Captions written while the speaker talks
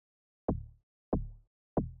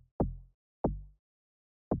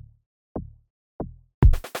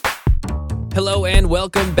Hello and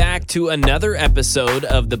welcome back to another episode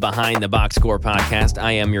of the Behind the Box Score podcast.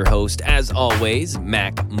 I am your host, as always,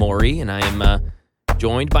 Mac Maury, and I am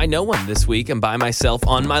joined by no one this week. I'm by myself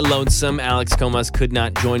on my lonesome. Alex Comas could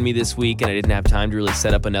not join me this week, and I didn't have time to really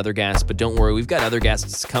set up another guest, but don't worry, we've got other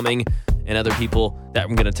guests coming and other people that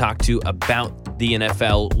I'm going to talk to about the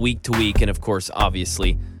NFL week to week, and of course,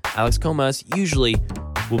 obviously, Alex Comas usually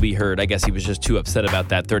will be heard. I guess he was just too upset about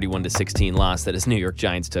that 31-16 loss that his New York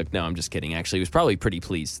Giants took. No, I'm just kidding. Actually, he was probably pretty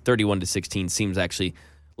pleased. 31-16 seems actually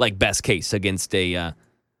like best case against a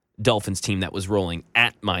Dolphins team that was rolling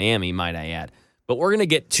at Miami, might I add. But we're going to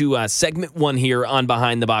get to segment one here on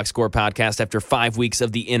Behind the Box Score podcast. After 5 weeks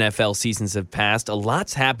of the NFL seasons have passed, a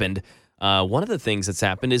lot's happened. One of the things that's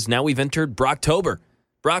happened is now we've entered Brocktober.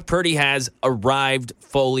 Brock Purdy has arrived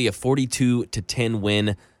fully, a 42-10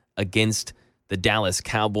 win against the Dallas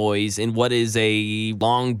Cowboys in what is a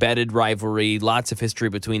long-betted rivalry, lots of history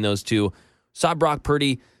between those two. Saw Brock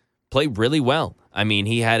Purdy play really well. I mean,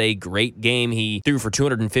 he had a great game. He threw for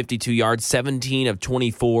 252 yards, 17 of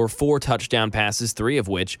 24, 4 touchdown passes, 3 of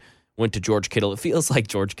which went to George Kittle. It feels like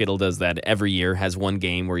George Kittle does that every year, has one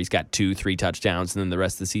game where he's got 2-3 touchdowns, and then the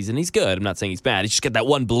rest of the season he's good. I'm not saying he's bad. He's just got that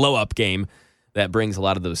one blow-up game that brings a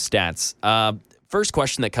lot of those stats. First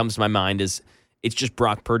question that comes to my mind is, it's just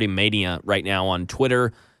Brock Purdy mania right now on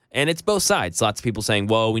Twitter, and it's both sides. Lots of people saying,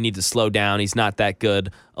 whoa, we need to slow down. He's not that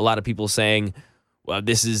good. A lot of people saying, well,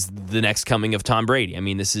 this is the next coming of Tom Brady. I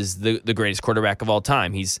mean, this is the greatest quarterback of all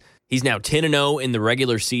time. He's now 10-0 in the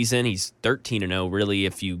regular season. He's 13-0, really.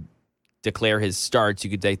 If you declare his starts, you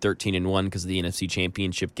could say 13-1 because of the NFC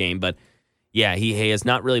Championship game. But, yeah, he has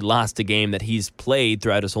not really lost a game that he's played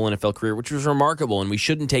throughout his whole NFL career, which was remarkable, and we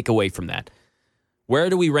shouldn't take away from that. Where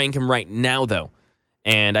do we rank him right now, though?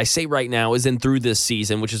 And I say right now as in through this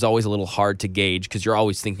season, which is always a little hard to gauge because you're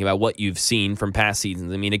always thinking about what you've seen from past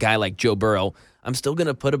seasons. I mean, a guy like Joe Burrow, I'm still going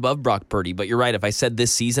to put above Brock Purdy. But you're right, if I said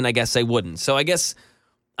this season, I guess I wouldn't. So I guess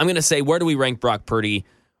I'm going to say, where do we rank Brock Purdy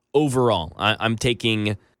overall? I'm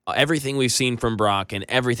taking everything we've seen from Brock and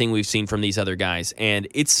everything we've seen from these other guys, and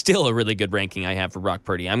it's still a really good ranking I have for Brock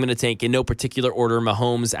Purdy. I'm going to take, in no particular order,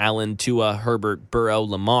 Mahomes, Allen, Tua, Herbert, Burrow,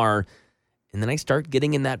 Lamar. And then I start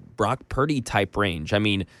getting in that Brock Purdy type range. I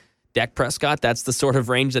mean, Dak Prescott, that's the sort of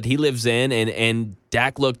range that he lives in, and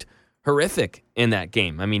Dak looked horrific in that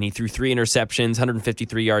game. I mean, he threw 3 interceptions,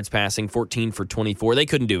 153 yards passing, 14 for 24. They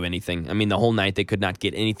couldn't do anything. I mean, the whole night they could not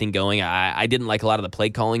get anything going. I didn't like a lot of the play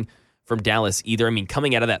calling from Dallas either. I mean,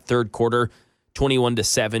 coming out of that third quarter,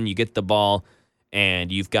 21-7, you get the ball,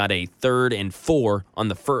 and you've got a 3rd and 4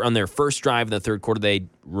 on their first drive in the third quarter. They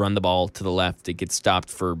run the ball to the left. It gets stopped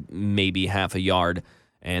for maybe half a yard,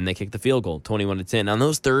 and they kick the field goal, 21-10. On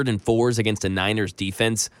those 3rd and 4s against a Niners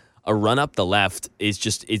defense, a run up the left is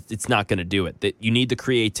just it's not going to do it. You need the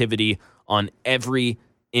creativity on every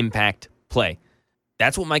impact play.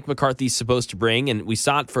 That's what Mike McCarthy's supposed to bring, and we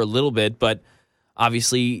saw it for a little bit, but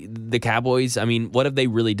obviously the Cowboys, I mean, what have they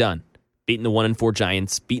really done? Beaten the 1-4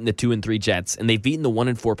 Giants, beaten the 2-3 Jets, and they've beaten the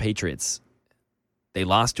 1-4 Patriots. They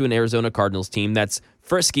lost to an Arizona Cardinals team that's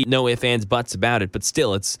frisky, no ifs, ands, buts about it, but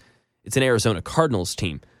still, it's an Arizona Cardinals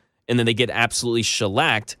team. And then they get absolutely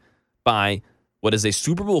shellacked by what is a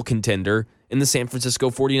Super Bowl contender in the San Francisco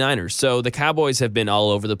 49ers. So the Cowboys have been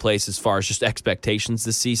all over the place as far as just expectations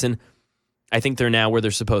this season. I think they're now where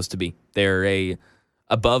they're supposed to be. They're a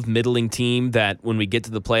above middling team that when we get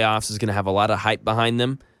to the playoffs is going to have a lot of hype behind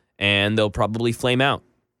them, and they'll probably flame out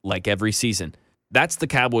like every season. That's the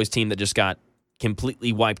Cowboys team that just got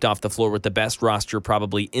completely wiped off the floor with the best roster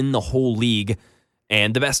probably in the whole league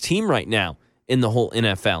and the best team right now in the whole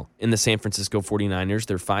NFL in the San Francisco 49ers.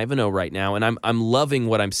 They're 5-0 right now, and I'm loving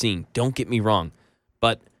what I'm seeing. Don't get me wrong.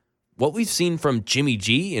 But what we've seen from Jimmy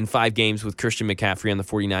G in 5 games with Christian McCaffrey on the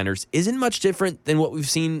 49ers isn't much different than what we've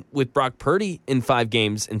seen with Brock Purdy in 5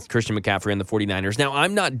 games and Christian McCaffrey on the 49ers. Now,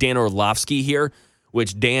 I'm not Dan Orlovsky here,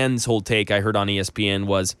 which Dan's whole take I heard on ESPN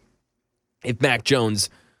was if Mac Jones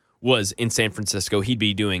was in San Francisco, he'd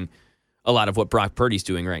be doing a lot of what Brock Purdy's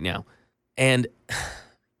doing right now. And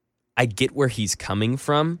I get where he's coming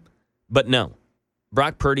from, but no.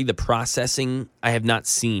 Brock Purdy, the processing, I have not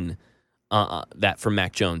seen that from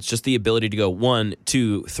Mac Jones. Just the ability to go 1,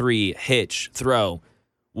 2, 3, hitch, throw,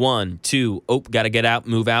 1, 2, got to get out,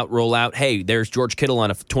 move out, roll out. Hey, there's George Kittle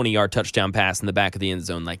on a 20-yard touchdown pass in the back of the end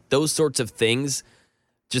zone. Like those sorts of things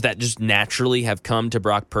just naturally have come to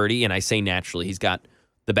Brock Purdy, and I say naturally. He's got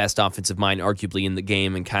the best offensive mind arguably in the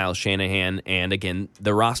game, and Kyle Shanahan, and again,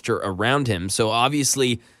 the roster around him. So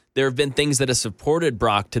obviously there have been things that have supported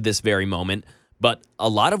Brock to this very moment, but a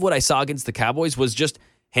lot of what I saw against the Cowboys was just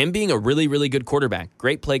him being a really, really good quarterback.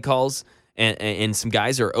 Great play calls, and some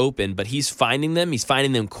guys are open, but he's finding them. He's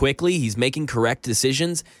finding them quickly. He's making correct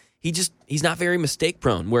decisions. He's not very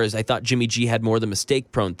mistake-prone, whereas I thought Jimmy G had more of the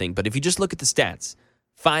mistake-prone thing. But if you just look at the stats,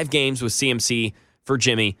 5 games with CMC for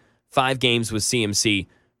Jimmy, 5 games with CMC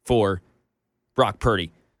for Brock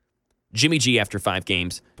Purdy. Jimmy G, after 5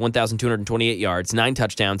 games, 1,228 yards, 9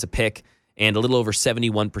 touchdowns, a pick, and a little over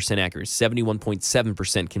 71% accuracy,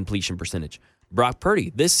 71.7% completion percentage. Brock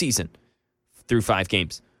Purdy, this season, through 5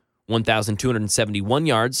 games, 1,271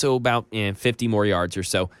 yards, so about 50 more yards or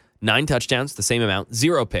so. 9 touchdowns, the same amount,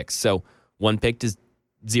 0 picks. So 1 pick to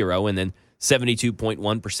 0, and then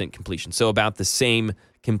 72.1% completion. So about the same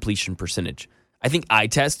completion percentage. I think eye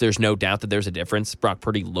test, there's no doubt that there's a difference. Brock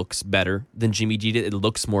Purdy looks better than Jimmy G did. It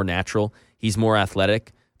looks more natural. He's more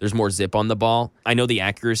athletic. There's more zip on the ball. I know the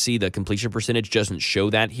accuracy, the completion percentage doesn't show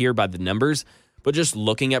that here by the numbers, but just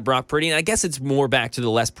looking at Brock Purdy, and I guess it's more back to the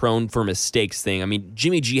less prone for mistakes thing. I mean,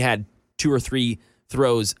 Jimmy G had 2 or 3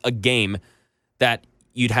 throws a game that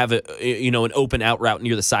you'd have an open out route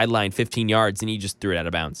near the sideline, 15 yards, and he just threw it out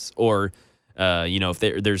of bounds. Or if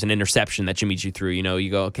there's an interception that Jimmy G threw, you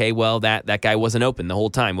go, okay, well, that guy wasn't open the whole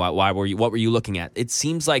time. What were you looking at? It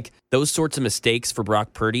seems like those sorts of mistakes for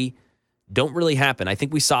Brock Purdy don't really happen. I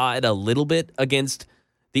think we saw it a little bit against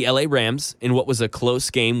the LA Rams in what was a close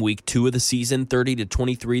game, week 2 of the season,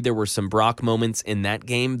 30-23. There were some Brock moments in that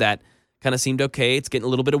game that kind of seemed okay. It's getting a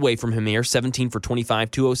little bit away from him here. 17 for 25,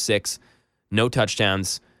 206, no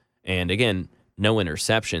touchdowns, and again, no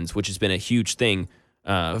interceptions, which has been a huge thing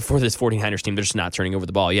for this 49ers team. They're just not turning over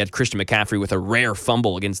the ball. You had Christian McCaffrey with a rare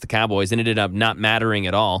fumble against the Cowboys, and it ended up not mattering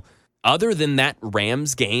at all. Other than that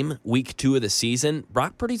Rams game, week 2 of the season,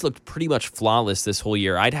 Brock Purdy's looked pretty much flawless this whole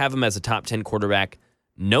year. I'd have him as a top 10 quarterback,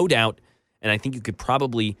 no doubt, and I think you could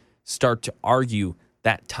probably start to argue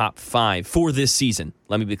that top 5 for this season.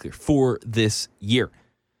 Let me be clear, for this year.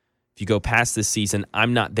 If you go past this season,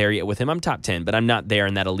 I'm not there yet with him. I'm top 10, but I'm not there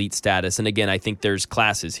in that elite status. And again, I think there's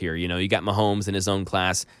classes here. You got Mahomes in his own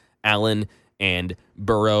class, Allen and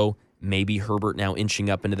Burrow, maybe Herbert now inching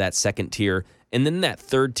up into that second tier. And then that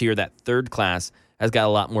third tier, that third class, has got a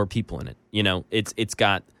lot more people in it. It's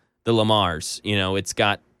got the Lamars. It's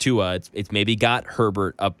got Tua. It's maybe got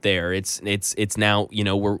Herbert up there. It's now,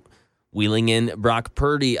 we're wheeling in Brock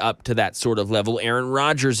Purdy up to that sort of level. Aaron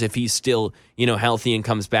Rodgers, if he's still, healthy and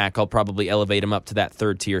comes back, I'll probably elevate him up to that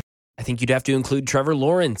third tier. I think you'd have to include Trevor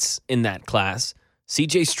Lawrence in that class.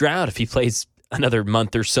 CJ Stroud, if he plays another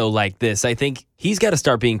month or so like this, I think he's got to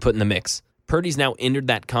start being put in the mix. Purdy's now entered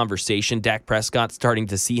that conversation. Dak Prescott starting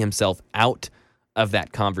to see himself out of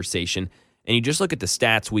that conversation. And you just look at the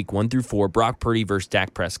stats, week 1 through 4, Brock Purdy versus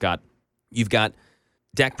Dak Prescott. You've got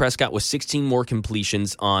Dak Prescott with 16 more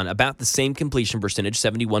completions on about the same completion percentage,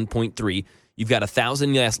 71.3. You've got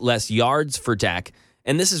 1,000 less yards for Dak.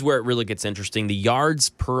 And this is where it really gets interesting. The yards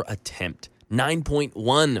per attempt,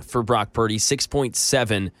 9.1 for Brock Purdy,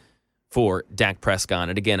 6.7 for Dak Prescott.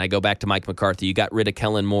 And again, I go back to Mike McCarthy. You got rid of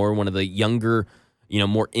Kellen Moore, one of the younger,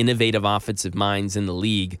 more innovative offensive minds in the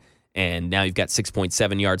league. And now you've got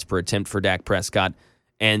 6.7 yards per attempt for Dak Prescott.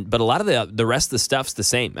 But a lot of the rest of the stuff's the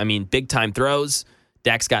same. I mean, big time throws,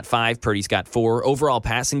 Dak's got 5, Purdy's got 4. Overall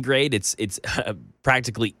passing grade, it's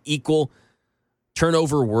practically equal.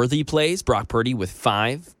 Turnover-worthy plays, Brock Purdy with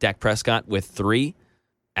 5, Dak Prescott with 3.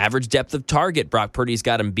 Average depth of target, Brock Purdy's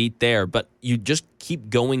got him beat there. But you just keep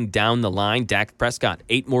going down the line. Dak Prescott,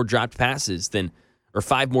 5 more dropped passes,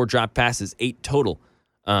 8 total.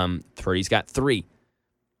 Purdy's got 3.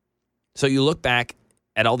 So you look back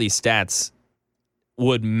at all these stats,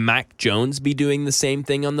 would Mac Jones be doing the same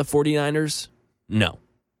thing on the 49ers? No.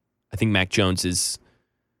 I think Mac Jones has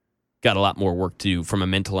got a lot more work to do from a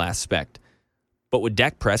mental aspect. But would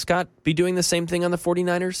Dak Prescott be doing the same thing on the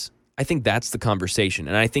 49ers? I think that's the conversation,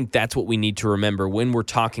 and I think that's what we need to remember when we're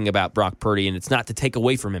talking about Brock Purdy, and it's not to take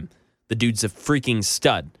away from him. The dude's a freaking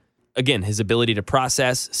stud. Again, his ability to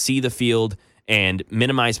process, see the field, and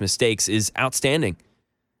minimize mistakes is outstanding.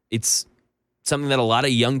 It's something that a lot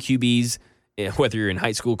of young QBs, whether you're in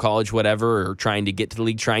high school, college, whatever, or trying to get to the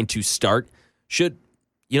league, trying to start, should,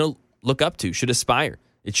 look up to, should aspire.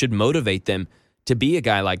 It should motivate them to be a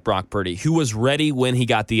guy like Brock Purdy, who was ready when he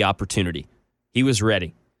got the opportunity. He was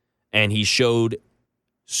ready. And he showed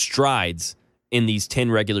strides in these 10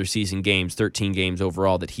 regular season games, 13 games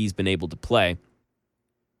overall that he's been able to play.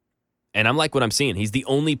 And I'm like what I'm seeing. He's the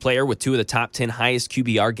only player with 2 of the top 10 highest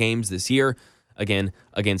QBR games this year. Again,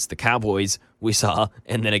 against the Cowboys we saw,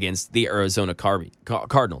 and then against the Arizona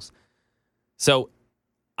Cardinals. So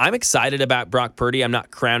I'm excited about Brock Purdy. I'm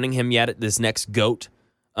not crowning him yet at this next GOAT.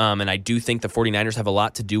 And I do think the 49ers have a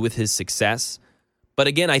lot to do with his success. But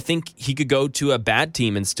again, I think he could go to a bad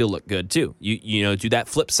team and still look good too. Do that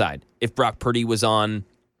flip side. If Brock Purdy was on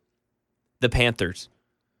the Panthers,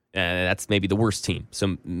 that's maybe the worst team.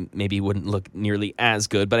 So maybe he wouldn't look nearly as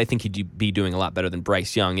good, but I think he'd be doing a lot better than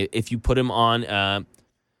Bryce Young. If you put him on a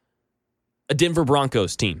Denver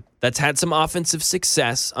Broncos team that's had some offensive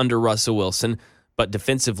success under Russell Wilson, but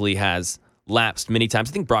defensively has lapsed many times,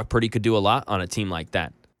 I think Brock Purdy could do a lot on a team like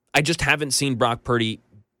that. I just haven't seen Brock Purdy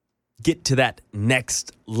get to that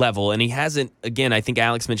next level, and he hasn't. Again, I think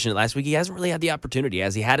Alex mentioned it last week, he hasn't really had the opportunity.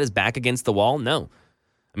 Has he had his back against the wall? No.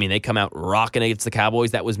 I mean, they come out rocking against the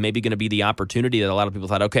Cowboys. That was maybe going to be the opportunity that a lot of people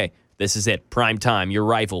thought, okay, this is it, prime time, your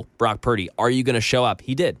rival, Brock Purdy. Are you going to show up?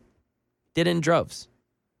 He did. Did in droves.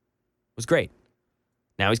 It was great.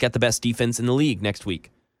 Now he's got the best defense in the league next week.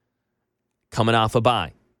 Coming off a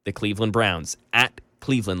bye, the Cleveland Browns at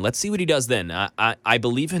Cleveland. Let's see what he does then. I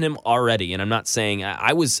believe in him already, and I'm not saying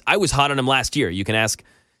I was hot on him last year. You can ask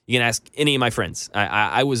any of my friends.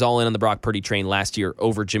 I was all in on the Brock Purdy train last year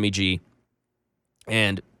over Jimmy G,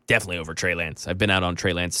 and definitely over Trey Lance. I've been out on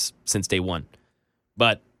Trey Lance since day one.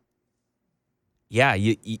 But yeah,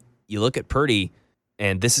 you look at Purdy,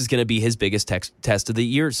 and this is going to be his biggest test of the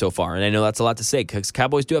year so far. And I know that's a lot to say because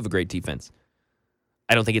Cowboys do have a great defense.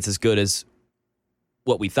 I don't think it's as good as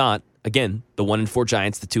what we thought. Again, the 1-4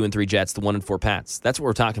 Giants, the 2-3 Jets, the 1-4 Pats. That's what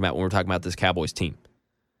we're talking about when we're talking about this Cowboys team.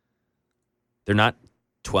 They're not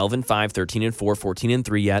 12-5, 13-4,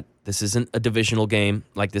 14-3 yet. This isn't a divisional game.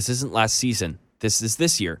 Like, this isn't last season. This is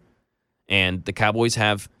this year. And the Cowboys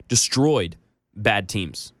have destroyed bad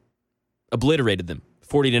teams. Obliterated them.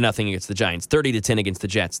 40-0 against the Giants, 30-10 against the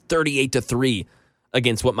Jets, 38-3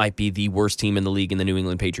 against what might be the worst team in the league in the New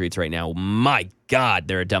England Patriots right now. My God,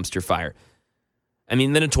 they're a dumpster fire. I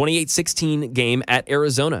mean, then a 28-16 game at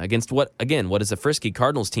Arizona against what is a frisky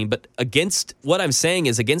Cardinals team. But against what I'm saying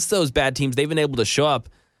is against those bad teams, they've been able to show up.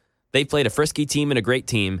 They've played a frisky team and a great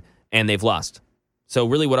team, and they've lost. So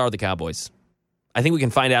really, what are the Cowboys? I think we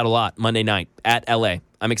can find out a lot Monday night at L.A.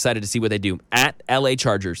 I'm excited to see what they do. At L.A.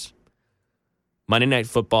 Chargers. Monday Night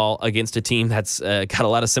Football against a team that's got a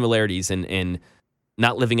lot of similarities in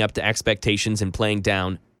not living up to expectations and playing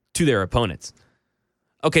down to their opponents.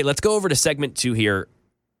 Okay, let's go over to segment 2 here.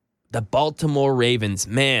 The Baltimore Ravens,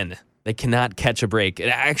 man, they cannot catch a break.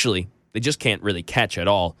 Actually, they just can't really catch at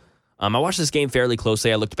all. I watched this game fairly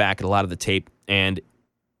closely. I looked back at a lot of the tape, and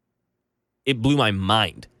it blew my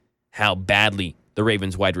mind how badly the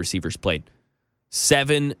Ravens wide receivers played.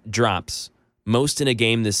 7 drops, most in a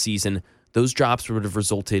game this season. Those drops would have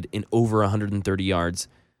resulted in over 130 yards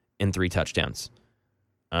and 3 touchdowns.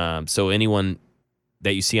 So anyone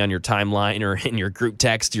that you see on your timeline or in your group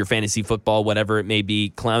text, your fantasy football, whatever it may be,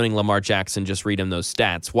 clowning Lamar Jackson, just read him those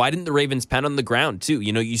stats. Why didn't the Ravens pound on the ground too?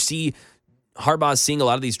 You see Harbaugh's seeing a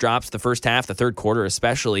lot of these drops the first half, the third quarter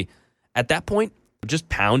especially. At that point, just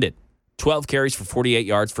pound it. 12 carries for 48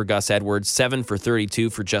 yards for Gus Edwards, 7 for 32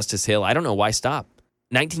 for Justice Hill. I don't know why stop.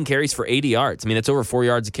 19 carries for 80 yards. I mean, that's over 4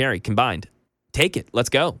 yards a carry combined. Take it. Let's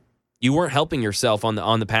go. You weren't helping yourself on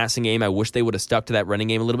the passing game. I wish they would have stuck to that running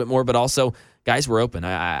game a little bit more, but also guys were open.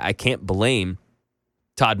 I can't blame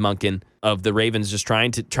Todd Monken of the Ravens just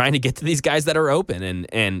trying to get to these guys that are open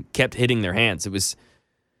and kept hitting their hands. It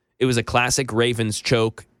was a classic Ravens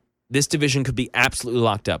choke. This division could be absolutely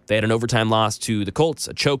locked up. They had an overtime loss to the Colts,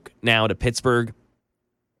 a choke now to Pittsburgh.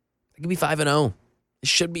 It could be 5-0. It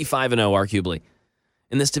should be 5-0, arguably.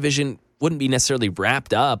 And this division wouldn't be necessarily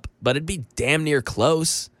wrapped up, but it'd be damn near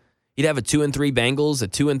close. You'd have a 2-3 Bengals, a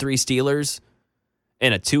 2-3 Steelers,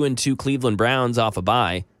 and a 2-2 Cleveland Browns off a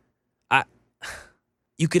bye.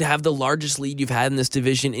 You could have the largest lead you've had in this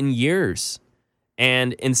division in years.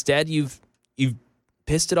 And instead, you've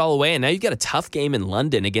pissed it all away, and now you've got a tough game in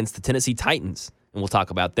London against the Tennessee Titans, and we'll talk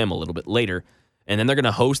about them a little bit later. And then they're going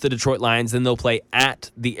to host the Detroit Lions, then they'll play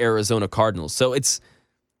at the Arizona Cardinals. So it's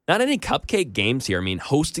not any cupcake games here. I mean,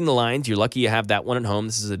 hosting the Lions, you're lucky you have that one at home.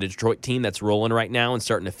 This is a Detroit team that's rolling right now and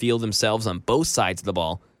starting to feel themselves on both sides of the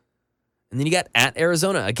ball. And then you got at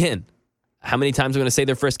Arizona. Again, how many times am I going to say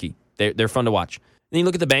they're frisky? They're fun to watch. Then you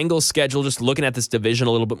look at the Bengals schedule, just looking at this division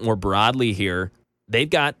a little bit more broadly here. They've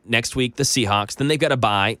got next week the Seahawks. Then they've got a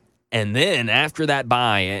bye. And then after that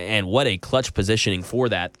bye, and what a clutch positioning for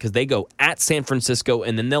that, because they go at San Francisco,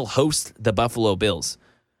 and then they'll host the Buffalo Bills.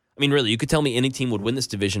 I mean, really, you could tell me any team would win this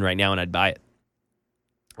division right now, and I'd buy it.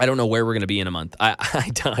 I don't know where we're going to be in a month.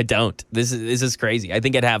 I don't. This is crazy. I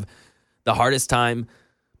think I'd have the hardest time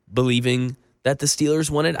believing that the Steelers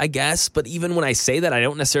won it, I guess. But even when I say that, I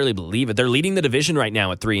don't necessarily believe it. They're leading the division right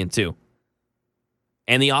now at 3-2.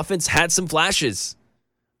 And the offense had some flashes.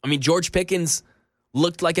 I mean, George Pickens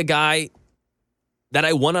looked like a guy that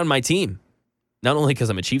I want on my team. Not only because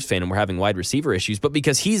I'm a Chiefs fan and we're having wide receiver issues, but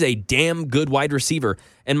because he's a damn good wide receiver.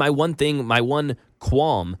 And my one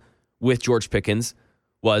qualm with George Pickens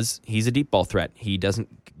was he's a deep ball threat. He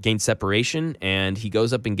doesn't gain separation, and he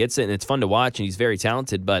goes up and gets it, and it's fun to watch, and he's very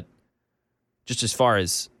talented. But just as far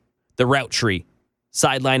as the route tree,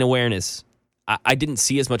 sideline awareness, I didn't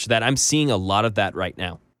see as much of that. I'm seeing a lot of that right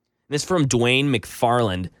now. And this from Dwayne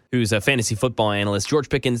McFarland, who's a fantasy football analyst. George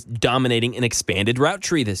Pickens dominating an expanded route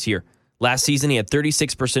tree this year. Last season, he had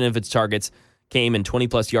 36% of its targets came in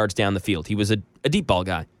 20-plus yards down the field. He was a deep ball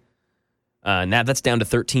guy. Now that's down to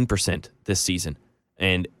 13% this season.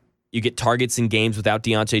 And you get targets in games without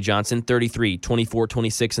Deontay Johnson, 33, 24,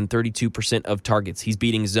 26, and 32% of targets. He's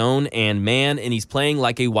beating zone and man, and he's playing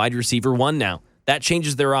like a wide receiver one now. That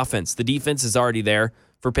changes their offense. The defense is already there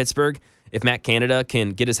for Pittsburgh. If Matt Canada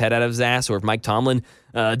can get his head out of his ass, or if Mike Tomlin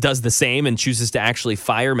does the same and chooses to actually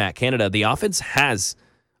fire Matt Canada, the offense has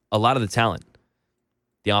a lot of the talent.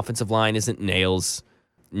 The offensive line isn't nails.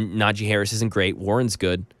 Najee Harris isn't great. Warren's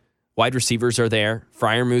good. Wide receivers are there.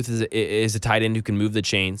 Freiermuth is a tight end who can move the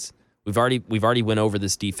chains. We've already went over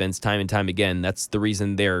this defense time and time again. That's the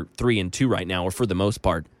reason they're 3-2 right now, or for the most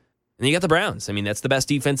part. And you got the Browns. I mean, that's the best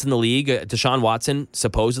defense in the league. Deshaun Watson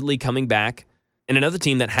supposedly coming back. And another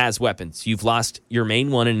team that has weapons. You've lost your main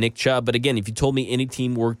one in Nick Chubb. But again, if you told me any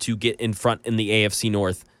team were to get in front in the AFC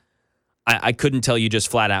North, I couldn't tell you just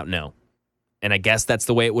flat out no. And I guess that's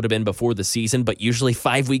the way it would have been before the season. But usually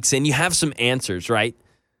 5 weeks in, you have some answers, right?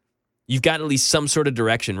 You've got at least some sort of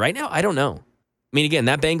direction. Right now, I don't know. I mean, again,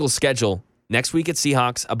 that Bengals schedule, next week at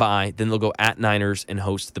Seahawks, a bye, then they'll go at Niners and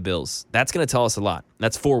host the Bills. That's going to tell us a lot.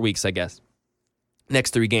 That's 4 weeks, I guess.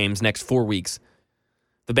 Next 3 games, next 4 weeks.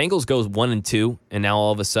 The Bengals goes 1-2, and now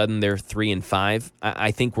all of a sudden they're 3-5.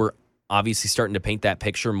 I think we're obviously starting to paint that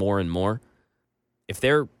picture more and more. If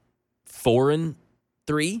they're 4-3,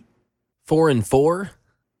 4-4,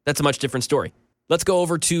 that's a much different story. Let's go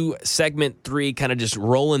over to segment 3, kind of just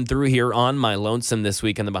rolling through here on my lonesome this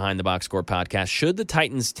week on the Behind the Box Score podcast. Should the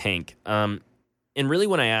Titans tank? And really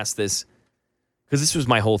when I asked this, because this was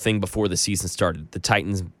my whole thing before the season started, the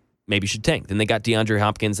Titans maybe should tank. Then they got DeAndre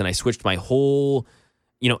Hopkins, and I switched my whole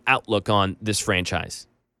outlook on this franchise.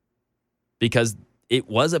 Because it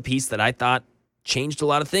was a piece that I thought changed a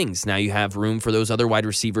lot of things. Now you have room for those other wide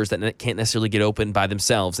receivers that can't necessarily get open by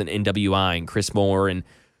themselves, and NWI and Chris Moore and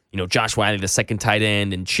Josh Wiley, the second tight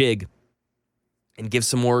end, and Chig, and give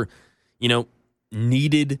some more,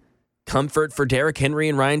 needed comfort for Derrick Henry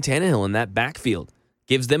and Ryan Tannehill in that backfield.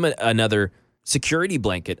 Gives them another security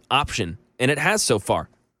blanket option, and it has so far.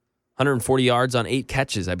 140 yards on 8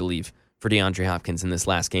 catches, I believe, for DeAndre Hopkins in this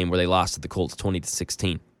last game where they lost to the Colts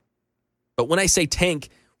 20-16. But when I say tank,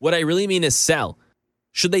 what I really mean is sell.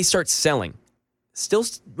 Should they start selling? Still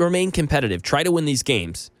remain competitive. Try to win these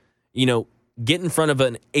games. Get in front of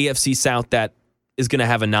an AFC South that is going to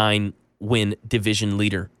have a 9-win division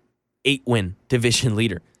leader, 8-win division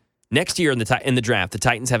leader. Next year in the draft, the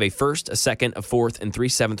Titans have a first, a second, a fourth, and 3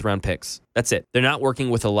 seventh-round picks. That's it. They're not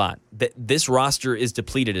working with a lot. This roster is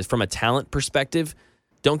depleted. From a talent perspective,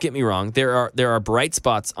 don't get me wrong, there are bright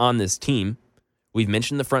spots on this team. We've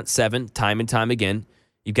mentioned the front 7 time and time again.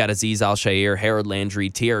 You've got Azeez Al-Shaair, Harold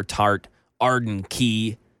Landry, Teair Tart, Arden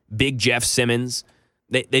Key, Big Jeff Simmons.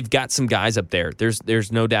 They've got some guys up there.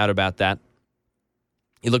 There's no doubt about that.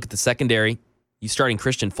 You look at the secondary. You're starting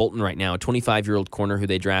Christian Fulton right now, a 25-year-old corner who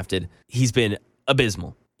they drafted. He's been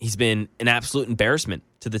abysmal. He's been an absolute embarrassment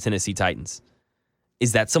to the Tennessee Titans.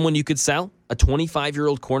 Is that someone you could sell? A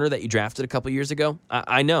 25-year-old corner that you drafted a couple years ago?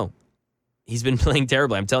 I know. He's been playing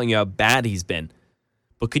terribly. I'm telling you how bad he's been.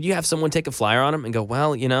 But could you have someone take a flyer on him and go,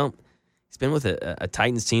 well, he's been with a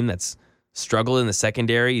Titans team that's struggled in the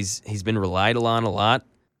secondary. He's been relied on a lot.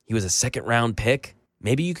 He was a second-round pick.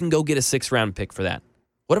 Maybe you can go get a 6th-round pick for that.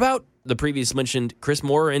 What about the previous mentioned Chris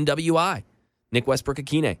Moore and NWI, Nick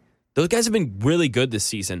Westbrook-Akine? Those guys have been really good this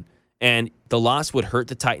season, and the loss would hurt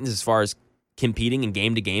the Titans as far as competing in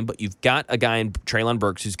game to game, but you've got a guy in Treylon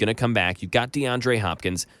Burks who's going to come back. You've got DeAndre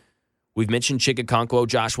Hopkins. We've mentioned Chig Okonkwo,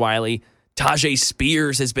 Josh Wiley. Tajay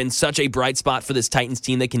Spears has been such a bright spot for this Titans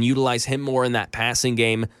team. They can utilize him more in that passing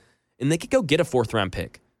game, and they could go get a 4th-round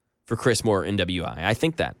pick for Chris Moore and NWI. I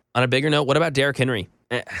think that. On a bigger note, what about Derrick Henry?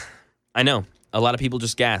 I know. A lot of people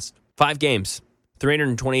just gasped. 5 games,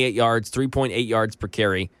 328 yards, 3.8 yards per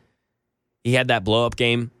carry. He had that blow-up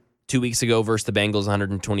game 2 weeks ago versus the Bengals,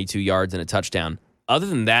 122 yards and a touchdown. Other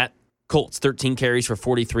than that, Colts, 13 carries for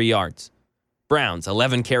 43 yards. Browns,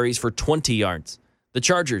 11 carries for 20 yards. The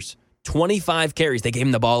Chargers, 25 carries. They gave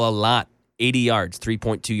him the ball a lot. 80 yards,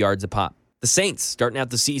 3.2 yards a pop. The Saints, starting out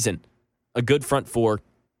the season, a good front 4.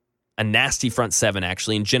 A nasty front seven,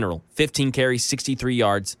 actually, in general. 15 carries, 63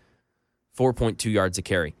 yards, 4.2 yards a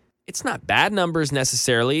carry. It's not bad numbers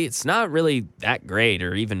necessarily. It's not really that great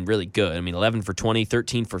or even really good. I mean, 11 for 20,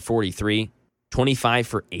 13 for 43, 25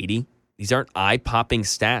 for 80. These aren't eye-popping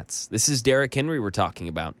stats. This is Derrick Henry we're talking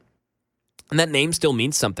about. And that name still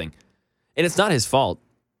means something. And it's not his fault.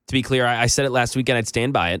 To be clear, I said it last week and I'd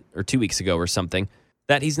stand by it, or 2 weeks ago or something,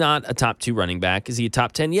 that he's not a top 2 running back. Is he a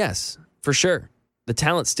top 10? Yes, for sure. The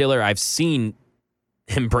talent's still there. I've seen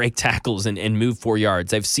him break tackles and move 4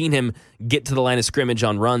 yards. I've seen him get to the line of scrimmage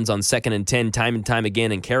on runs on 2nd and 10 time and time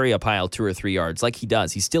again and carry a pile 2 or 3 yards like he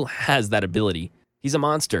does. He still has that ability. He's a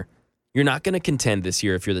monster. You're not going to contend this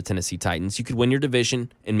year if you're the Tennessee Titans. You could win your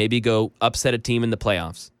division and maybe go upset a team in the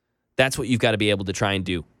playoffs. That's what you've got to be able to try and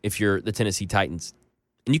do if you're the Tennessee Titans.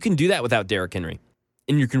 And you can do that without Derrick Henry.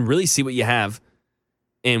 And you can really see what you have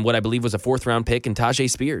in what I believe was a 4th-round pick in Tajay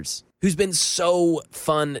Spears, who's been so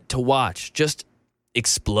fun to watch. Just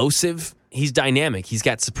explosive. He's dynamic. He's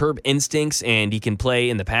got superb instincts, and he can play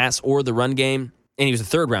in the pass or the run game. And he was a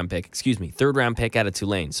 3rd-round pick, 3rd-round pick out of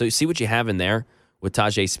Tulane. So you see what you have in there with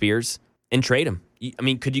Tajay Spears and trade him. I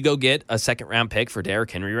mean, could you go get a 2nd-round pick for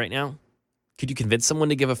Derrick Henry right now? Could you convince someone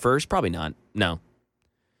to give a 1st? Probably not. No.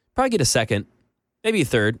 Probably get a 2nd, maybe a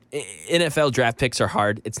 3rd. NFL draft picks are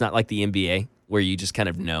hard. It's not like the NBA where you just kind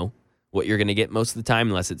of know what you're going to get most of the time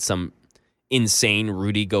unless it's some insane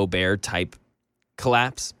Rudy Gobert type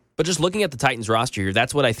collapse. But just looking at the Titans roster here,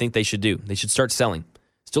 that's what I think they should do. They should start selling.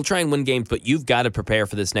 Still try and win games, but you've got to prepare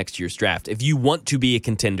for this next year's draft. If you want to be a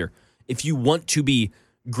contender, if you want to be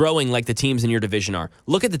growing like the teams in your division are,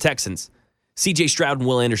 look at the Texans. C.J. Stroud and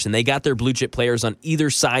Will Anderson, they got their blue chip players on either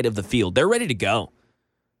side of the field. They're ready to go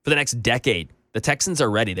for the next decade. The Texans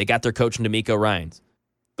are ready. They got their coach in D'Amico Ryans.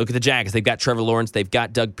 Look at the Jags. They've got Trevor Lawrence. They've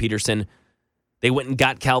got Doug Peterson. They went and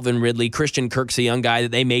got Calvin Ridley. Christian Kirk's a young guy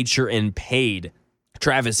that they made sure and paid.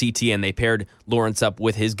 Travis Etienne, they paired Lawrence up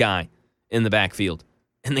with his guy in the backfield.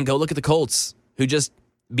 And then go look at the Colts, who just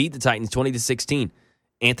beat the Titans 20-16.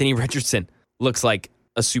 Anthony Richardson looks like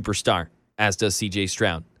a superstar, as does C.J.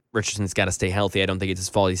 Stroud. Richardson's got to stay healthy. I don't think it's his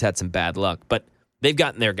fault. He's had some bad luck. But they've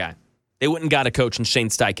gotten their guy. They went and got a coach in Shane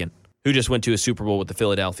Steichen, who just went to a Super Bowl with the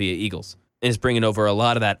Philadelphia Eagles and is bringing over a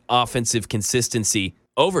lot of that offensive consistency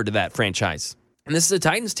over to that franchise. And this is a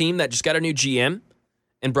Titans team that just got a new GM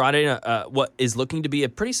and brought in what is looking to be a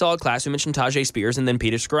pretty solid class. We mentioned Tajay Spears and then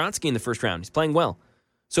Peter Skoronski in the 1st round. He's playing well.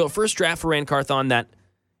 So a first draft for Ran Carthon that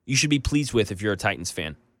you should be pleased with if you're a Titans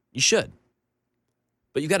fan. You should.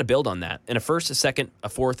 But you've got to build on that. And a 1st, a 2nd, a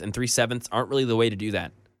 4th, and 3 7ths aren't really the way to do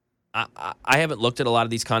that. I haven't looked at a lot of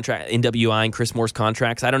these contracts, NWI and Chris Moore's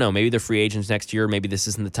contracts. I don't know. Maybe they're free agents next year. Maybe this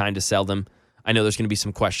isn't the time to sell them. I know there's going to be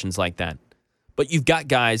some questions like that. But you've got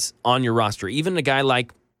guys on your roster. Even a guy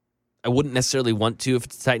like, I wouldn't necessarily want to if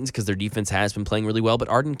it's the Titans because their defense has been playing really well, but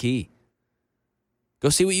Arden Key. Go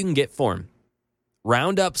see what you can get for him.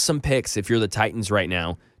 Round up some picks if you're the Titans right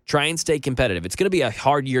now. Try and stay competitive. It's going to be a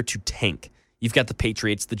hard year to tank. You've got the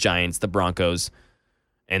Patriots, the Giants, the Broncos,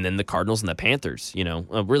 and then the Cardinals and the Panthers.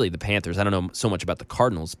 Really the Panthers. I don't know so much about the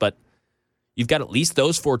Cardinals, but you've got at least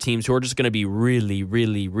those 4 teams who are just going to be really,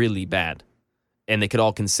 really, really bad. And they could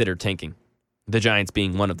all consider tanking. The Giants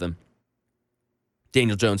being one of them.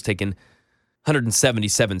 Daniel Jones taking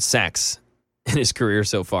 177 sacks in his career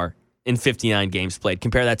so far in 59 games played.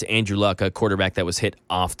 Compare that to Andrew Luck, a quarterback that was hit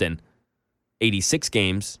often. 86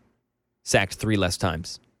 games, sacked 3 less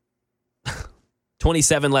times.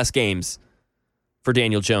 27 less games for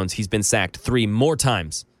Daniel Jones. He's been sacked 3 more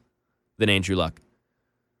times than Andrew Luck.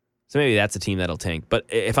 So maybe that's a team that'll tank. But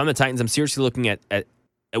if I'm the Titans, I'm seriously looking at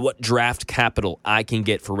what draft capital I can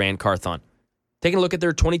get for Ran Carthon. Taking a look at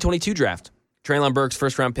their 2022 draft. Treylon Burks,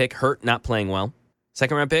 1st-round pick, hurt, not playing well.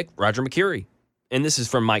 2nd-round pick, Roger McCreary. And this is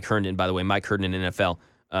from Mike Herndon, by the way. Mike Herndon, NFL.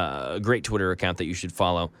 A great Twitter account that you should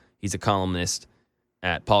follow. He's a columnist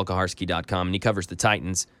at paulkaharski.com, and he covers the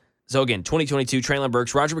Titans. So again, 2022, Treylon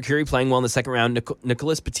Burks, Roger McCreary playing well in the 2nd round,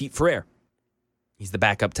 Nicholas Petit-Frere. He's the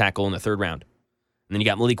backup tackle in the 3rd round. And then you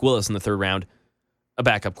got Malik Willis in the 3rd round, a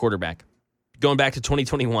backup quarterback. Going back to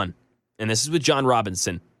 2021, and this is with John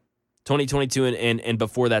Robinson. 2022 and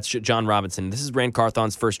before that's John Robinson. This is Ran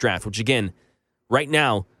Carthon's 1st draft, which again, right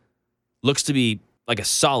now, looks to be like a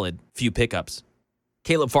solid few pickups.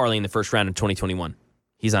 Caleb Farley in the 1st round in 2021.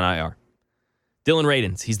 He's on IR. Dylan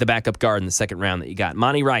Radins, he's the backup guard in the 2nd round that you got.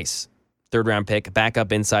 Monty Rice, 3rd-round pick,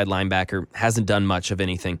 backup inside linebacker, hasn't done much of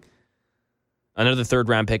anything. Another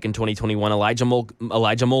 3rd-round pick in 2021, Elijah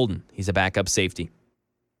Molden. He's a backup safety.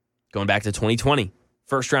 Going back to 2020,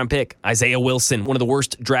 1st-round pick, Isaiah Wilson, one of the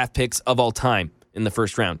worst draft picks of all time in the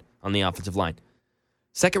 1st round on the offensive line.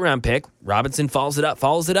 Second round pick, Robinson follows it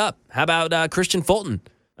up. How about Christian Fulton?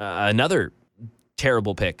 Another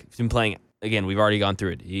terrible pick. He's been playing, again, we've already gone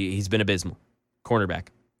through it. He's been abysmal. Cornerback.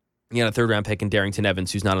 You got a third round pick in Darrington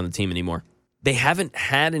Evans, who's not on the team anymore. They haven't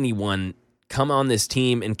had anyone come on this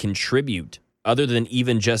team and contribute other than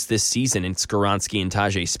even just this season in Skoronski and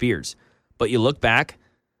Tajay Spears. But you look back,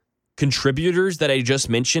 contributors that I just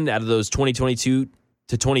mentioned out of those 2022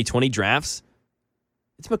 to 2020 drafts,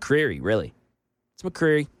 it's McCreary, really. It's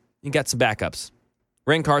McCreary. You got some backups.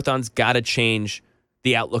 Ren Carthon's got to change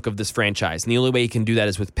the outlook of this franchise. And the only way he can do that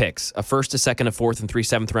is with picks. A first, a second, a fourth, and 3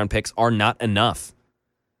 seventh-round picks are not enough.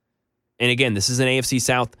 And again, this is an AFC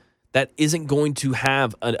South that isn't going to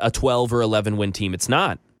have a 12 or 11 win team. It's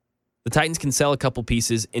not. The Titans can sell a couple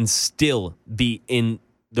pieces and still be in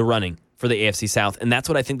the running for the AFC South, and that's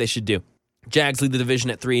what I think they should do. Jags lead the division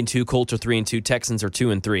at 3-2. Colts are 3-2. Texans are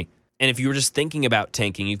 2-3. And if you were just thinking about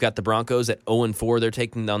tanking, you've got the Broncos at 0-4. They're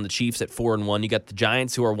taking on the Chiefs at 4-1. You got the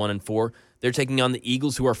Giants who are 1-4. They're taking on the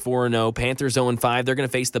Eagles who are 4-0. Panthers 0-5. They're going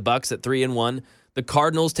to face the Bucs at 3-1. The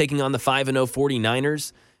Cardinals taking on the 5-0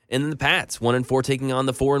 49ers. And then the Pats, 1-4, taking on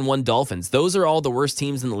the 4-1 Dolphins. Those are all the worst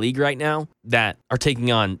teams in the league right now that are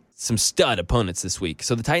taking on some stud opponents this week.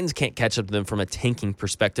 So the Titans can't catch up to them from a tanking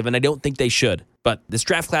perspective, and I don't think they should. But this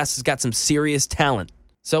draft class has got some serious talent.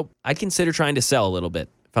 So I'd consider trying to sell a little bit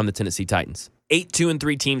if I'm the Tennessee Titans.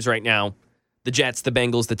 8-2-3 teams right now. The Jets, the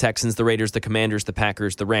Bengals, the Texans, the Raiders, the Commanders, the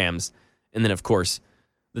Packers, the Rams, and then, of course,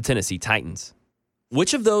 the Tennessee Titans.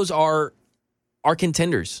 Which of those are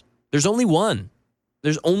contenders? There's only one.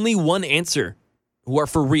 There's only one answer who are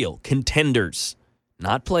for real contenders,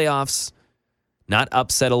 not playoffs, not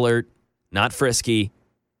upset alert, not frisky.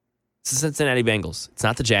 It's the Cincinnati Bengals. It's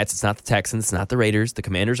not the Jets. It's not the Texans. It's not the Raiders. The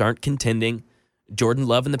Commanders aren't contending. Jordan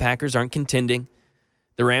Love and the Packers aren't contending.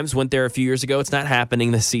 The Rams went there a few years ago. It's not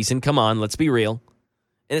happening this season. Come on, let's be real.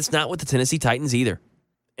 And it's not with the Tennessee Titans either.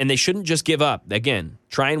 And they shouldn't just give up. Again,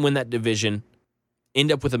 try and win that division,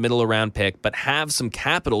 end up with a middle-of-round pick, but have some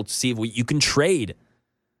capital to see if you can trade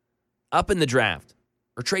up in the draft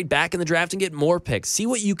or trade back in the draft and get more picks. See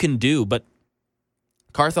what you can do. But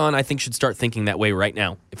Carthon, I think, should start thinking that way right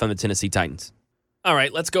now if I'm the Tennessee Titans. All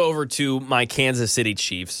right, let's go over to my Kansas City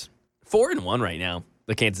Chiefs. 4-1 right now,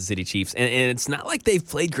 the Kansas City Chiefs. And it's not like they've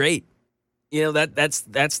played great. You know, that's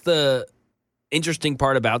the interesting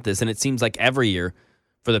part about this. And it seems like every year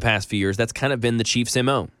for the past few years, that's kind of been the Chiefs'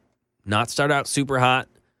 MO. Not start out super hot,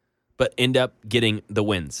 but end up getting the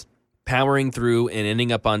wins. Powering through and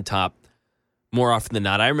ending up on top more often than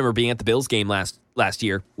not. I remember being at the Bills game last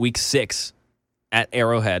year, week 6 at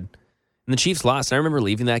Arrowhead, and the Chiefs lost. And I remember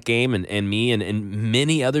leaving that game and me and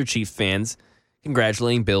many other Chiefs fans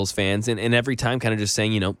congratulating Bills fans and every time kind of just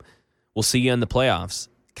saying, we'll see you in the playoffs,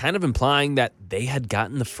 kind of implying that they had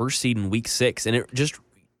gotten the first seed in week 6. And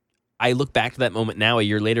I look back to that moment now a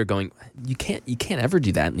year later going, you can't ever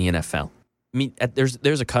do that in the NFL. I mean,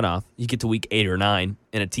 there's a cutoff. You get to week 8 or 9,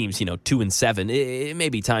 and a team's 2-7. It may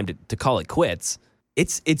be time to call it quits.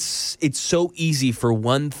 It's so easy for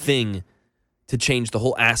one thing to change the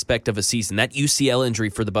whole aspect of a season. That UCL injury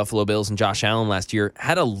for the Buffalo Bills and Josh Allen last year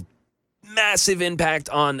had a massive impact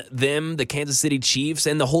on them, the Kansas City Chiefs,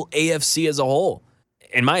 and the whole AFC as a whole.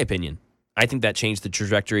 In my opinion, I think that changed the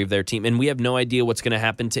trajectory of their team, and we have no idea what's going to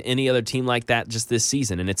happen to any other team like that just this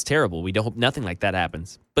season, and it's terrible. We don't hope nothing like that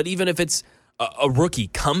happens. But even if it's a rookie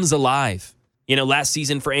comes alive. Last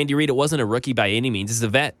season for Andy Reid, it wasn't a rookie by any means. It's a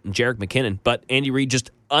vet, Jerick McKinnon. But Andy Reid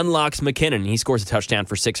just unlocks McKinnon, and he scores a touchdown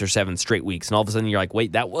for 6 or 7 straight weeks. And all of a sudden, you're like,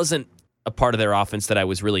 wait, that wasn't a part of their offense that I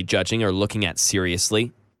was really judging or looking at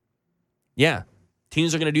seriously. Yeah,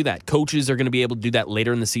 teams are going to do that. Coaches are going to be able to do that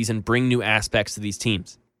later in the season, bring new aspects to these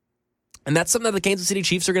teams. And that's something that the Kansas City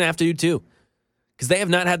Chiefs are going to have to do too, because they have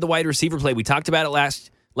not had the wide receiver play. We talked about it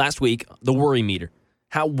last week, the worry meter.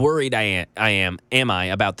 How worried am I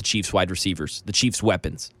about the Chiefs wide receivers, the Chiefs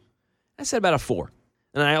weapons? I said about a 4.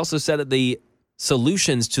 And I also said that the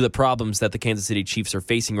solutions to the problems that the Kansas City Chiefs are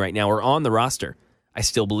facing right now are on the roster. I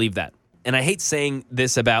still believe that. And I hate saying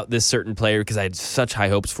this about this certain player because I had such high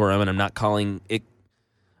hopes for him, and I'm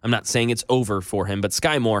not saying it's over for him, but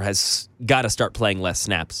Sky Moore has got to start playing less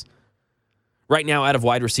snaps. Right now, out of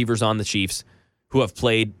wide receivers on the Chiefs who have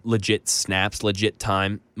played legit snaps, legit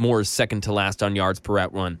time, Moore is second to last on yards per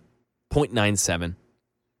route run. 0.97.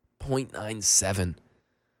 0.97.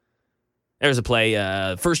 There's a play,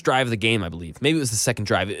 first drive of the game, I believe. Maybe it was the second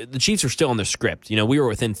drive. The Chiefs are still on their script. We were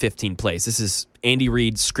within 15 plays. This is Andy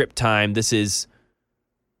Reid's script time. This is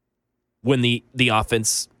when the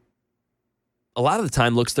offense, a lot of the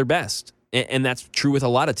time, looks their best. And that's true with a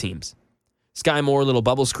lot of teams. Sky Moore, little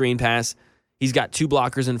bubble screen pass. He's got 2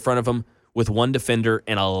 blockers in front of him. with one defender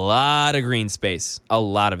and a lot of green space, a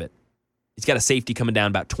lot of it. He's got a safety coming down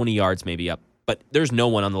about 20 yards maybe up, but there's no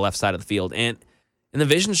one on the left side of the field, and the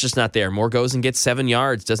vision's just not there. Moore goes and gets 7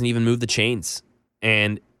 yards, doesn't even move the chains,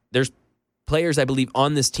 and there's players, I believe,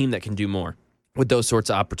 on this team that can do more with those sorts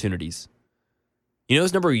of opportunities. You know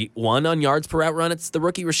who's number 1 on yards per route run? It's the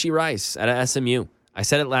rookie Rashee Rice out of SMU. I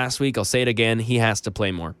said it last week. I'll say it again. He has to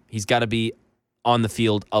play more. He's got to be on the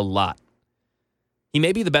field a lot. He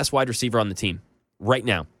may be the best wide receiver on the team right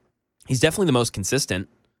now. He's definitely the most consistent.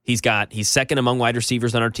 He's second among wide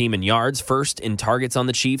receivers on our team in yards, first in targets on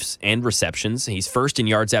the Chiefs and receptions. He's first in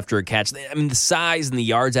yards after a catch. I mean, the size and the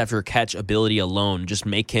yards after a catch ability alone just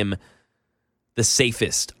make him the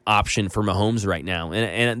safest option for Mahomes right now.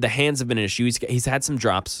 And the hands have been an issue. He's had some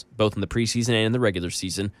drops, both in the preseason and in the regular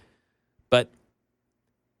season. But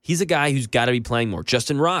he's a guy who's got to be playing more.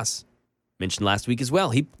 Justin Ross, mentioned last week as well.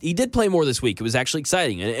 He did play more this week. It was actually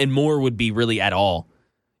exciting. And more would be really at all.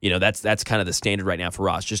 You know, that's kind of the standard right now for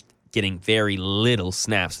Ross, just getting very little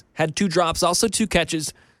snaps. Had 2 drops, also 2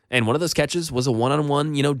 catches. And one of those catches was a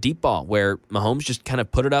one-on-one, deep ball where Mahomes just kind of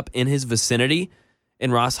put it up in his vicinity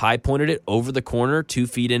and Ross high-pointed it over the corner, 2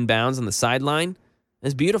 feet inbounds on the sideline.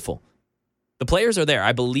 It's beautiful. The players are there.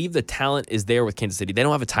 I believe the talent is there with Kansas City. They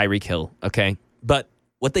don't have a Tyreek Hill, okay? But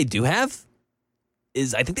what they do have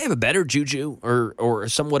is I think they have a better Juju or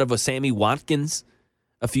somewhat of a Sammy Watkins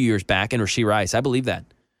a few years back and Rashee Rice. I believe that.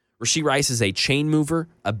 Rashee Rice is a chain mover,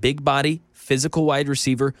 a big body, physical wide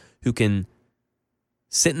receiver who can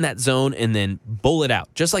sit in that zone and then bull it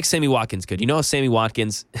out, just like Sammy Watkins could. You know how Sammy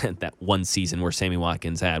Watkins, that one season where Sammy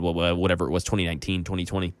Watkins had, whatever it was, 2019,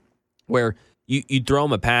 2020, where you'd throw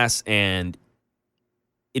him a pass and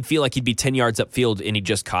it'd feel like he'd be 10 yards upfield and he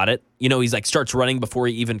just caught it. He's like starts running before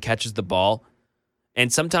he even catches the ball.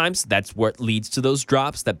 And sometimes that's what leads to those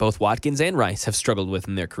drops that both Watkins and Rice have struggled with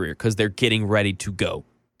in their career because they're getting ready to go.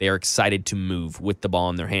 They are excited to move with the ball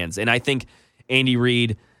in their hands. And I think Andy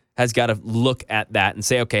Reid has got to look at that and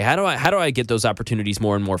say, okay, how do I get those opportunities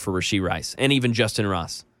more and more for Rashee Rice and even Justin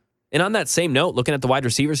Ross? And on that same note, looking at the wide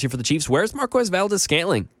receivers here for the Chiefs, where's Marquez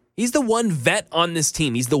Valdes-Scantling? He's the one vet on this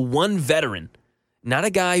team. He's the one veteran. Not a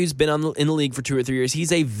guy who's been in the league for 2 or 3 years.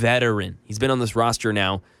 He's a veteran. He's been on this roster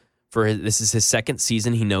now this is his second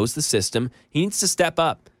season. He knows the system. He needs to step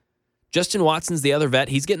up. Justin Watson's the other vet.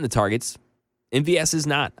 He's getting the targets. MVS is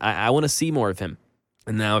not. I want to see more of him.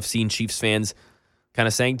 And now I've seen Chiefs fans kind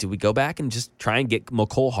of saying, do we go back and just try and get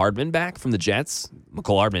Mecole Hardman back from the Jets?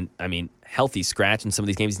 Mecole Hardman, healthy scratch in some of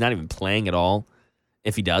these games. He's not even playing at all.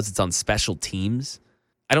 If he does, it's on special teams.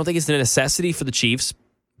 I don't think it's a necessity for the Chiefs,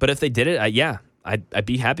 but if they did it, I'd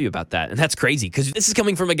be happy about that. And that's crazy because this is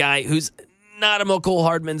coming from a guy who's not a Mecole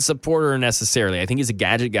Hardman supporter necessarily. I think he's a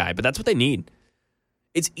gadget guy, but that's what they need.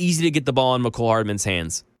 It's easy to get the ball in Mecole Hardman's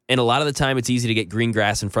hands. And a lot of the time, it's easy to get green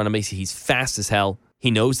grass in front of him. He's fast as hell.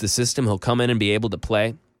 He knows the system. He'll come in and be able to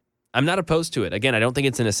play. I'm not opposed to it. Again, I don't think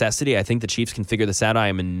it's a necessity. I think the Chiefs can figure this out. I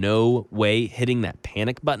am in no way hitting that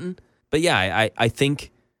panic button. But yeah, I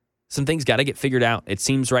think some things got to get figured out. It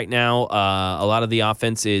seems right now a lot of the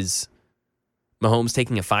offense is Mahomes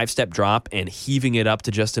taking a 5-step drop and heaving it up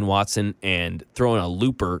to Justin Watson and throwing a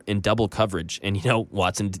looper in double coverage. And,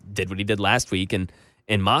 Watson did what he did last week, and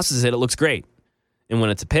Moss said it looks great. And when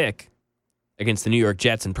it's a pick against the New York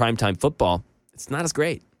Jets in primetime football, it's not as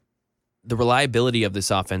great. The reliability of this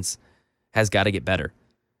offense has got to get better.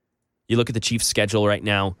 You look at the Chiefs' schedule right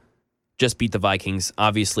now, just beat the Vikings.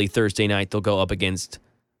 Obviously, Thursday night, they'll go up against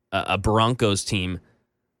a Broncos team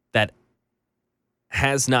that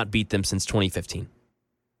has not beat them since 2015.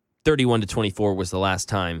 31-24 was the last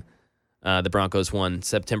time the Broncos won.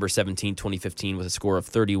 September 17, 2015, with a score of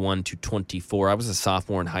 31-24. I was a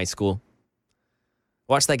sophomore in high school.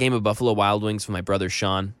 Watched that game of Buffalo Wild Wings with my brother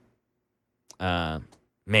Sean.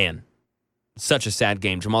 Man, such a sad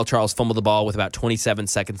game. Jamal Charles fumbled the ball with about 27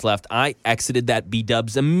 seconds left. I exited that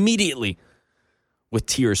B-dubs immediately with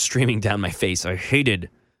tears streaming down my face. I hated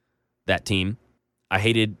that team. I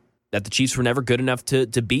hated that the Chiefs were never good enough to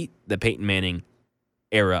beat the Peyton Manning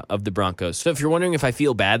era of the Broncos. So if you're wondering if I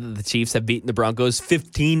feel bad that the Chiefs have beaten the Broncos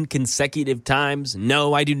 15 consecutive times,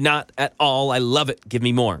 no, I do not at all. I love it. Give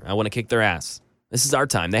me more. I want to kick their ass. This is our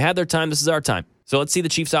time. They had their time. This is our time. So let's see the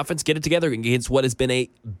Chiefs offense get it together against what has been a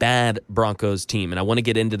bad Broncos team. And I want to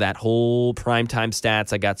get into that whole primetime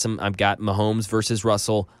stats. I've got Mahomes versus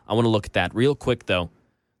Russell. I want to look at that real quick, though.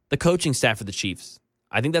 The coaching staff of the Chiefs.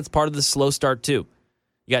 I think that's part of the slow start, too.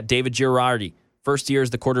 You got David Girardi, first year as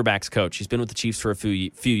the quarterback's coach. He's been with the Chiefs for a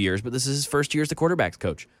few years, but this is his first year as the quarterback's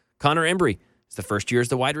coach. Connor Embry is the first year as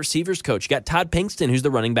the wide receivers coach. You got Todd Pinkston, who's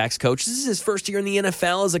the running backs coach. This is his first year in the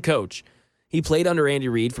NFL as a coach. He played under Andy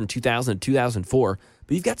Reid from 2000 to 2004,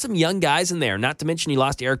 but you've got some young guys in there, not to mention you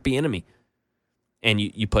lost Eric Bieniemy. And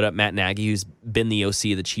you put up Matt Nagy, who's been the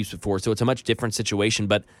OC of the Chiefs before, so it's a much different situation.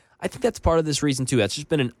 But I think that's part of this reason, too. That's just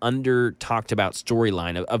been an under-talked-about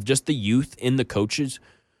storyline of just the youth in the coaches,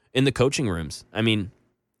 in the coaching rooms. I mean,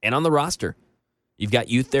 and on the roster. You've got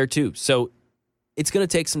youth there, too. So it's going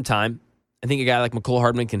to take some time. I think a guy like McCole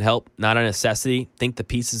Hardman can help, not a necessity. I think the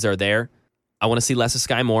pieces are there. I want to see less of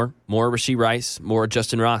Sky Moore, more of Rashee Rice, more of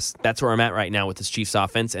Justin Ross. That's where I'm at right now with this Chiefs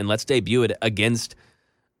offense, and let's debut it against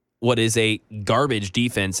what is a garbage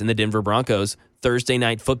defense in the Denver Broncos. Thursday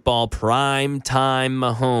Night Football, prime time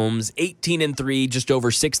Mahomes, 18-3, just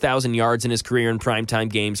over 6,000 yards in his career in primetime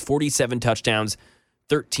games, 47 touchdowns,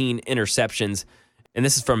 13 interceptions. And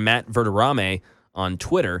this is from Matt Verderame on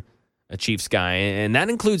Twitter, a Chiefs guy. And that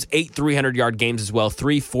includes 8 300-yard games as well,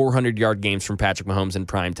 3 400-yard games from Patrick Mahomes in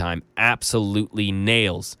primetime. Absolutely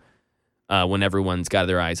nails when everyone's got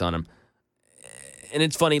their eyes on him. And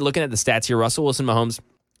it's funny, looking at the stats here, Russell Wilson, Mahomes,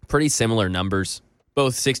 pretty similar numbers.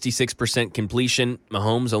 Both 66% completion.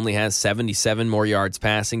 Mahomes only has 77 more yards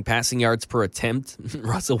passing. Passing yards per attempt.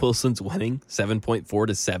 Russell Wilson's winning 7.4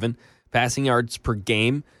 to 7. Passing yards per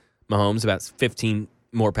game. Mahomes about 15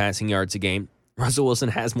 more passing yards a game. Russell Wilson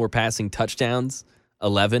has more passing touchdowns,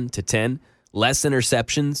 11 to 10. Less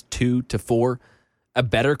interceptions, 2 to 4. A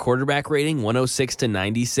better quarterback rating, 106 to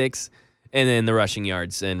 96. And then the rushing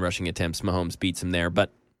yards and rushing attempts, Mahomes beats him there.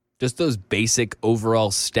 But just those basic overall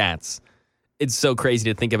stats. It's so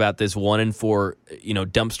crazy to think about this 1-4,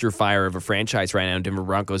 dumpster fire of a franchise right now in Denver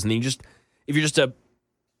Broncos. And then if you're just a,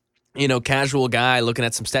 casual guy looking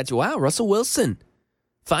at some stats, wow, Russell Wilson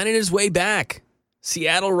finding his way back.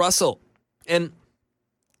 Seattle Russell. And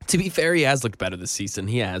to be fair, he has looked better this season.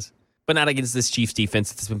 He has. But not against this Chiefs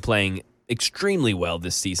defense that's been playing extremely well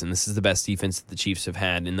this season. This is the best defense that the Chiefs have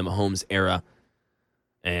had in the Mahomes era.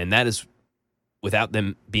 And that is without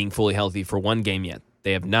them being fully healthy for one game yet.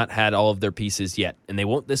 They have not had all of their pieces yet, and they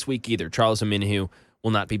won't this week either. Charles Omenihu will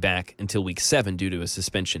not be back until week 7 due to a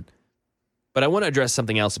suspension. But I want to address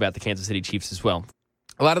something else about the Kansas City Chiefs as well.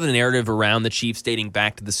 A lot of the narrative around the Chiefs dating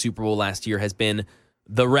back to the Super Bowl last year has been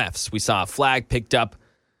the refs. We saw a flag picked up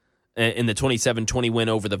in the 27-20 win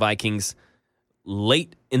over the Vikings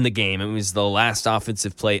late in the game. It was the last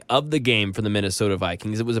offensive play of the game for the Minnesota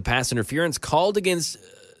Vikings. It was a pass interference called against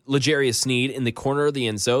L'Jarius Sneed in the corner of the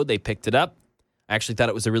end zone. They picked it up. I actually thought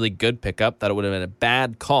it was a really good pickup. Thought it would have been a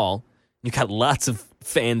bad call. You got lots of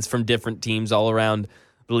fans from different teams all around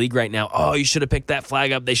the league right now. Oh, you should have picked that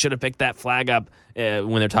flag up. They should have picked that flag up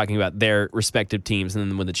when they're talking about their respective teams.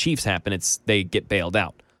 And then when the Chiefs happen, they get bailed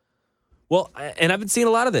out. Well, and I've been seeing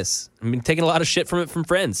a lot of this. I've been taking a lot of shit from it from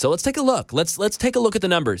friends. So let's take a look. Let's take a look at the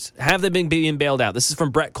numbers. Have they been being bailed out? This is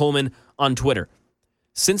from Brett Coleman on Twitter.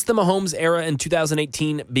 Since the Mahomes era in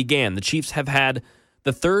 2018 began, the Chiefs have had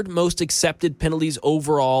the third most accepted penalties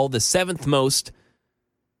overall, the seventh most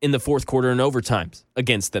in the fourth quarter and overtimes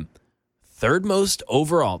against them. Third most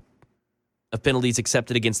overall of penalties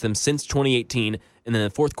accepted against them since 2018, and then the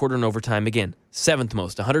fourth quarter and overtime again. Seventh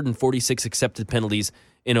most, 146 accepted penalties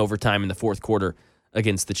in overtime in the fourth quarter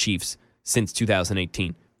against the Chiefs since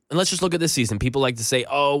 2018. And let's just look at this season. People like to say,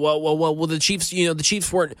 oh, well, the Chiefs, the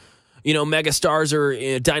Chiefs weren't, mega stars or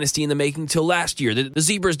a dynasty in the making till last year. The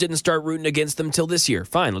Zebras didn't start rooting against them till this year.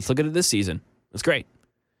 Fine, let's look at it this season. That's great.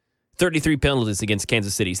 33 penalties against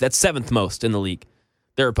Kansas City. That's seventh most in the league.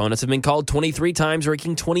 Their opponents have been called 23 times,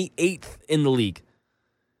 ranking 28th in the league.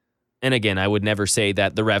 And again, I would never say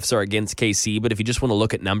that the refs are against KC, but if you just want to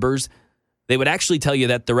look at numbers, they would actually tell you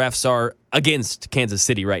that the refs are against Kansas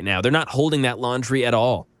City right now. They're not holding that laundry at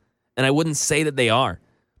all. And I wouldn't say that they are.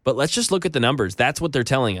 But let's just look at the numbers. That's what they're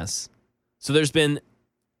telling us. So there's been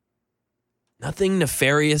nothing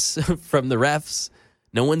nefarious from the refs.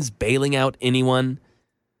 No one's bailing out anyone.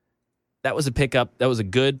 That was a pickup. That was a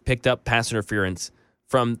good picked up pass interference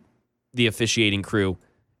from the officiating crew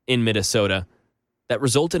in Minnesota that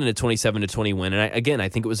resulted in a 27-20 win. And I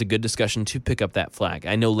think it was a good discussion to pick up that flag.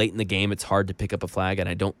 I know late in the game it's hard to pick up a flag, and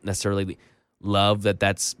I don't necessarily love that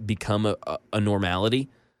that's become a normality.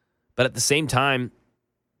 But at the same time,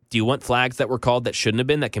 do you want flags that were called that shouldn't have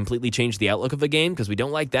been, that completely changed the outlook of the game? Because we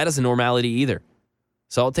don't like that as a normality either.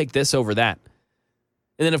 So I'll take this over that.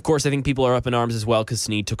 And then, of course, I think people are up in arms as well because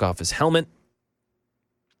Snead took off his helmet.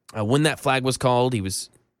 When that flag was called, he was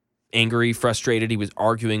angry, frustrated. He was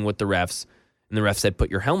arguing with the refs. And the ref said,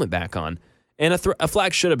 put your helmet back on. And a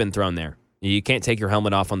flag should have been thrown there. You can't take your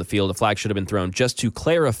helmet off on the field. A flag should have been thrown just to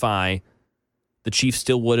clarify the Chiefs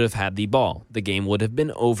still would have had the ball. The game would have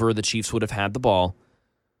been over. The Chiefs would have had the ball.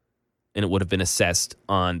 And it would have been assessed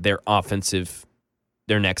on their offensive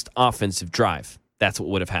their next offensive drive. That's what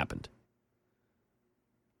would have happened.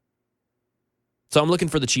 So I'm looking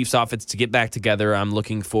for the Chiefs offense to get back together. I'm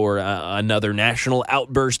looking for another national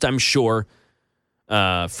outburst, I'm sure,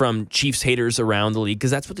 from Chiefs haters around the league,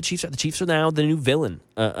 because that's what the Chiefs are. The Chiefs are now the new villain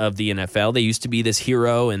of the NFL. They used to be this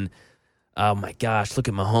hero, and oh my gosh, look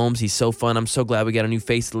at Mahomes. He's so fun. I'm so glad we got a new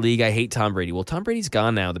face of the league. I hate Tom Brady. Well, Tom Brady's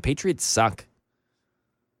gone now. The Patriots suck.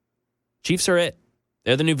 Chiefs are it.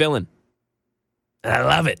 They're the new villain. And I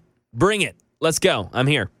love it. Bring it. Let's go. I'm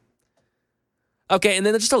here. Okay, and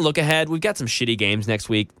then just a look ahead. We've got some shitty games next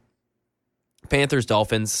week. Panthers,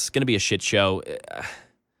 Dolphins, going to be a shit show.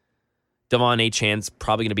 Devon Achane's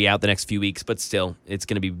probably going to be out the next few weeks, but still, it's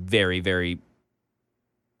going to be very, very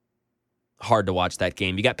hard to watch that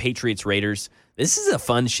game. You got Patriots, Raiders. This is a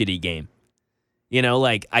fun, shitty game. You know,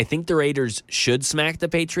 like, I think the Raiders should smack the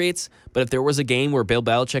Patriots, but if there was a game where Bill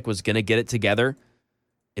Belichick was going to get it together,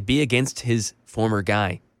 it'd be against his former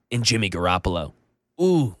guy in Jimmy Garoppolo.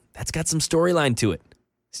 Ooh, that's got some storyline to it.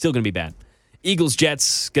 Still going to be bad. Eagles,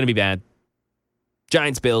 Jets, going to be bad.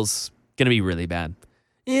 Giants, Bills, going to be really bad.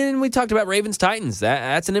 And we talked about Ravens, Titans.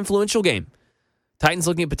 That's an influential game. Titans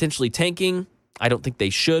looking at potentially tanking. I don't think they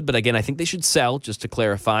should, but again, I think they should sell, just to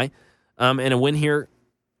clarify. And a win here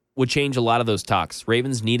would change a lot of those talks.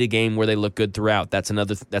 Ravens need a game where they look good throughout. That's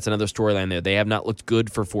another storyline there. They have not looked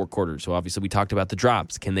good for 4 quarters. So obviously we talked about the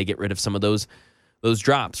drops. Can they get rid of some of those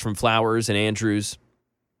drops from Flowers and Andrews?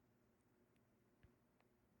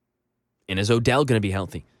 And is Odell going to be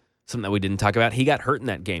healthy? Something that we didn't talk about. He got hurt in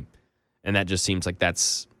that game. And that just seems like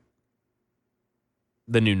that's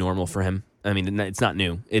the new normal for him. I mean, it's not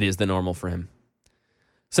new. It is the normal for him.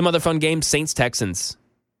 Some other fun games, Saints-Texans.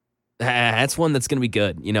 That's one that's going to be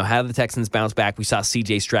good. You know, how the Texans bounce back. We saw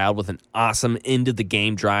C.J. Stroud with an awesome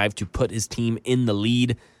end-of-the-game drive to put his team in the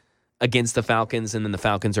lead against the Falcons, and then the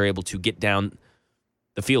Falcons are able to get down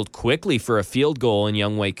the field quickly for a field goal, and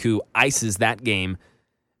Younghoe Koo ices that game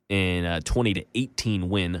in a 20-18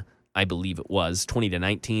 win, I believe it was.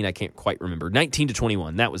 20-19, I can't quite remember.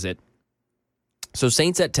 19-21, that was it. So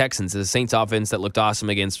Saints at Texans is a Saints offense that looked awesome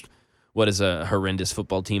against what is a horrendous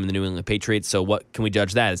football team in the New England Patriots. So what can we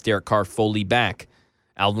judge that? Is Derek Carr fully back?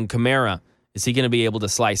 Alvin Kamara, is he going to be able to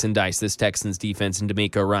slice and dice this Texans defense and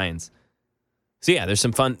D'Amico Ryans? So yeah, there's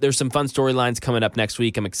some fun storylines coming up next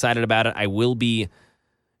week. I'm excited about it. I will be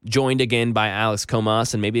joined again by Alex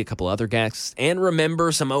Comas and maybe a couple other guests. And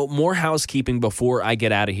remember, some more housekeeping before I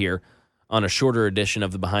get out of here on a shorter edition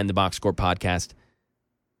of the Behind the Box Score podcast.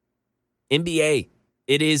 NBA,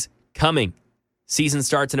 it is coming. Season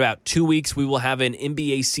starts in about 2 weeks. We will have an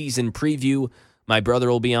NBA season preview. My brother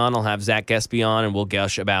will be on. I'll have Zach Gespy on, and we'll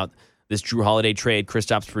gush about this Drew Holiday trade,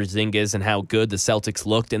 Kristaps Porzingis, and how good the Celtics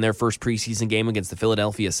looked in their first preseason game against the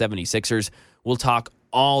Philadelphia 76ers. We'll talk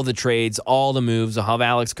all the trades, all the moves. I'll have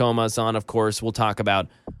Alex Comas on, of course. We'll talk about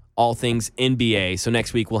all things NBA. So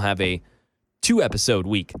next week we'll have a 2-episode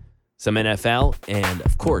week. Some NFL and,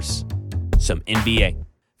 of course, some NBA.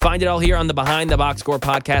 Find it all here on the Behind the Box Score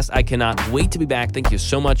podcast. I cannot wait to be back. Thank you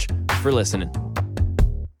so much for listening.